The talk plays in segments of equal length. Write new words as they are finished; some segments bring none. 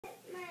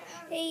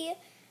Hey,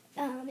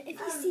 if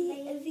you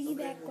see the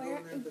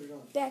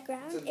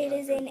background, it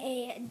is in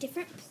a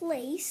different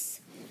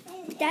place.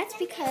 That's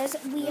because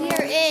we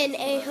are in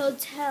a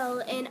hotel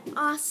in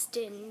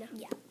Austin.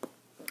 Yeah.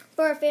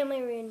 For a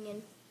family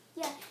reunion.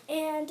 Yeah,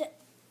 and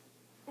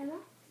Emma?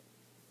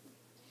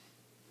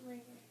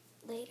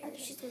 Later.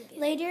 Okay.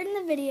 Later in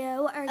the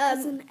video, our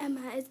cousin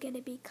Emma is going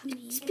to be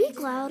coming. Speak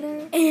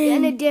louder.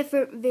 In a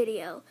different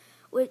video.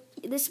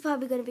 This is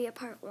probably going to be a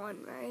part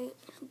 1, right?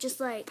 Just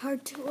like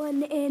part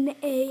 1 in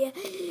a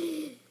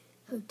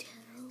hotel.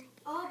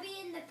 I'll be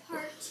in the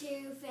part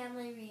 2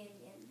 family reunion.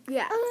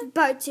 Yeah,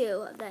 part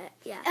 2 of that.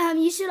 Yeah.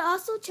 You should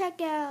also check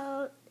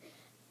out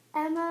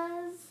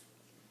Emma's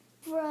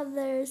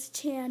brother's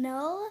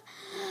channel,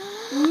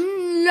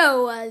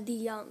 Noah the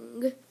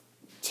Young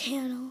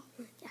channel.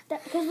 Yeah,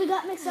 because we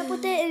got mixed up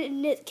with it,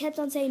 and it kept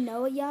on saying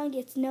Noah Young.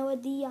 It's Noah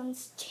the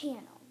Young's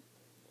channel.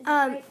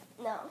 Right?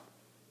 No.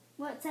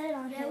 What said it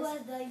on his? Noah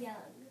the Young.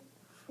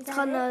 It's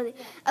called Noah.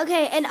 Yeah.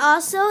 Okay, and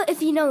also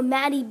if you know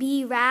Maddie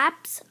B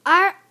raps,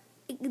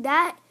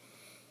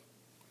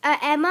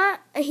 Emma,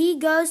 he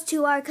goes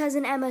to our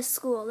cousin Emma's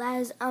school.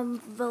 That is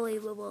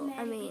unbelievable.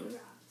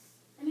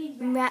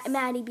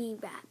 Maddie B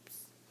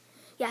raps.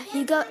 Yeah,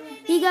 he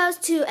goes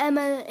to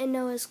Emma and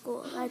Noah's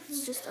school.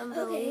 That's just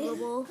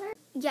unbelievable.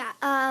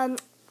 Okay.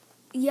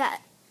 Yeah.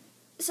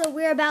 So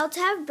we're about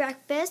to have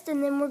breakfast,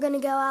 and then we're gonna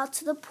go out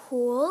to the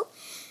pool.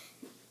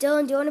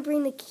 Dylan, do you want to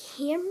bring the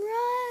camera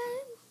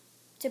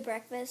to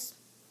breakfast?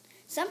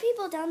 Some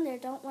people down there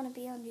don't want to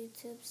be on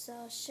YouTube,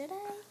 so should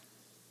I?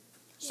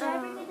 Should I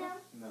bring it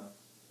down? No.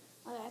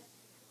 Okay,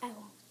 I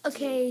won't.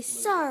 Okay,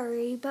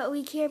 sorry, but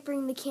we can't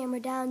bring the camera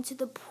down to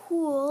the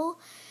pool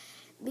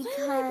because...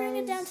 Why would I bring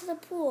it down to the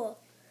pool?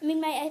 I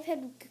mean, my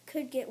iPad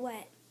could get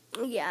wet.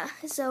 Yeah,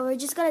 so we're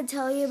just going to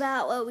tell you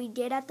about what we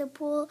did at the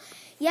pool.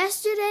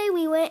 Yesterday,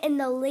 we went in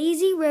the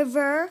lazy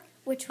river.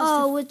 Which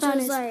was the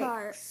funnest like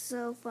part.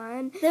 So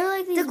fun. There were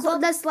like these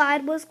the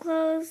slide was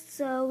closed,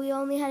 so we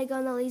only had to go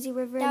in the lazy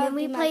river. That would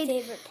be my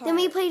favorite part. Then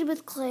we played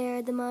with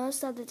Claire the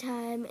most of the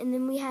time, and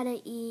then we had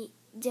to eat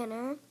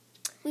dinner.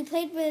 We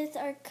played with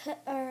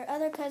our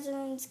other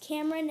cousins,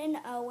 Cameron and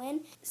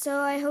Owen.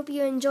 So I hope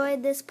you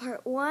enjoyed this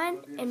part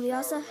 1, and we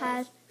also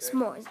had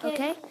s'mores.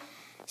 Okay.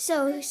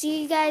 So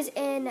see you guys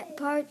in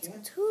part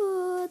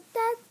 2.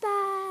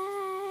 Bye.